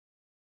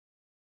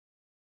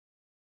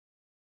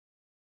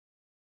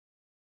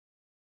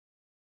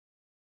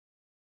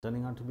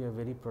Turning out to be a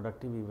very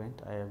productive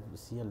event. I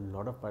see a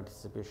lot of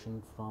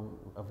participation from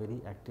a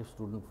very active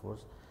student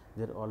force.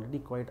 They're already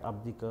quite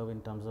up the curve in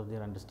terms of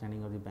their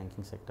understanding of the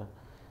banking sector,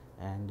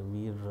 and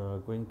we're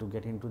going to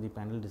get into the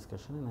panel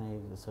discussion,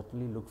 and I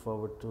certainly look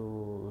forward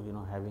to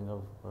having a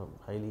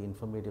highly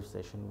informative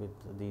session with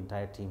the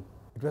entire team.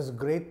 It was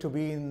great to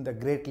be in the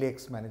Great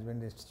Lakes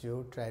Management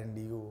Institute, and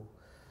you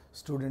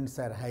students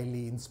are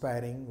highly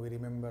inspiring. We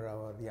remember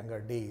our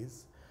younger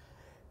days,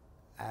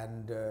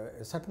 and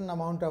a certain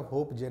amount of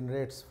hope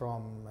generates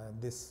from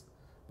this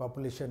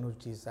population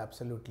which is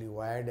absolutely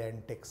wired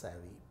and tech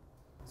savvy.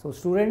 So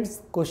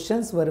students'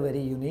 questions were very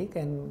unique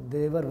and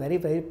they were very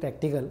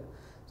practical.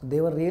 So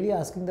they were really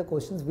asking the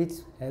questions which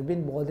have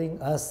been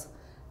bothering us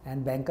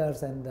and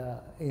bankers and the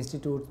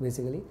institutes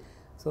basically.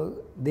 So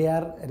they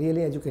are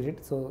really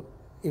educated. So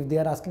if they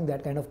are asking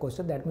that kind of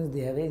question, that means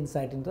they have an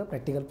insight into the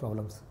practical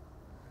problems,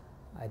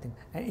 I think.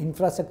 And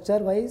infrastructure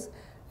wise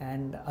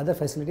and other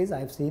facilities I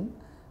have seen,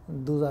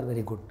 those are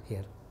very good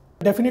here.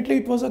 Definitely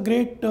it was a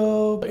great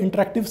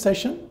interactive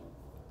session.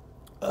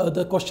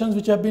 The questions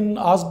which have been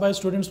asked by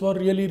students were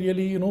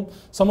really,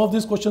 some of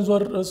these questions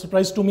were a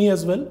surprise to me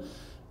as well.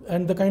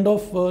 And the kind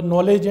of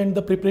knowledge and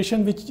the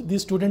preparation which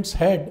these students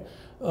had,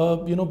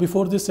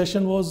 before this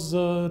session was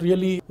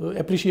really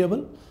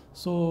appreciable.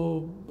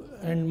 So,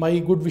 and my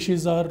good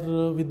wishes are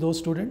with those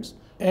students.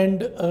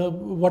 And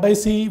what I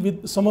see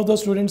with some of the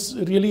students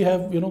really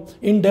have,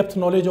 in-depth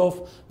knowledge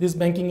of this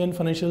banking and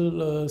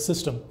financial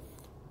system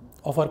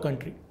of our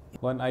country.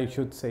 One, I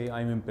should say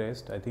I'm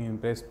impressed. I think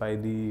impressed by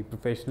the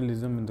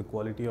professionalism and the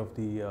quality of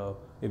the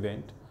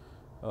event.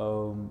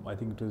 I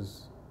think it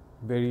was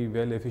very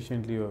well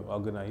efficiently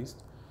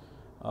organized.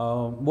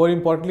 More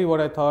importantly,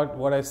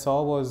 what I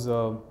saw was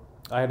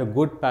I had a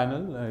good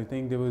panel. I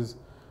think there was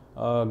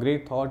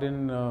great thought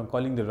in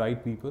calling the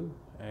right people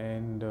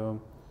and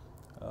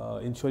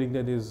ensuring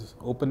that there is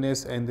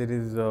openness and there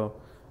is the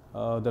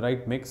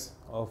right mix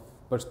of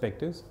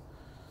perspectives.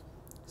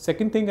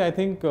 Second thing, I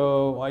think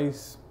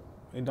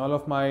in all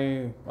of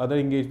my other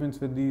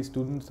engagements with the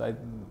students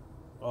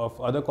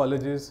of other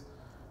colleges,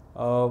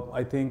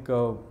 I think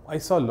I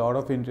saw a lot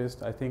of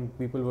interest. I think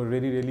people were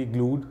really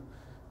glued.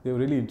 They were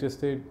really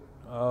interested.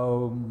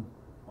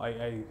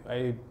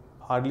 I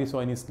hardly saw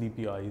any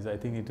sleepy eyes. I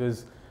think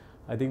that's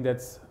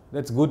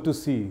good to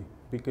see,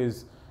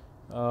 because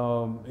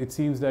it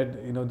seems that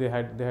they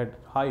had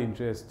high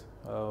interest,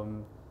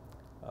 and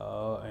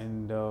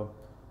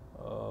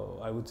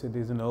I would say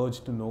there's an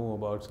urge to know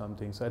about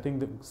something. So I think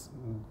the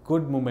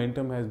good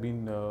momentum has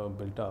been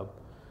built up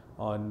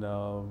on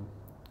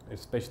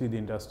especially the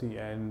industry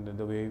and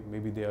the way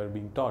maybe they are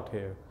being taught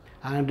here.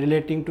 And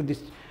relating to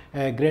this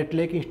Great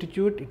Lake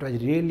Institute, it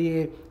was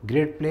really a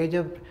great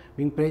pleasure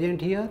being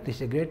present here. This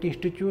is a great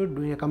institute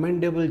doing a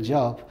commendable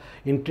job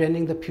in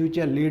training the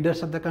future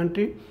leaders of the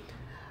country.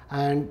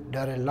 And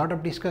there are a lot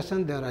of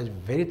discussion, there are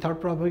very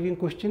thought-provoking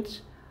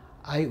questions.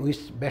 I wish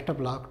best of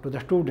luck to the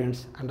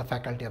students and the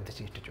faculty of this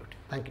institute.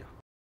 Thank you.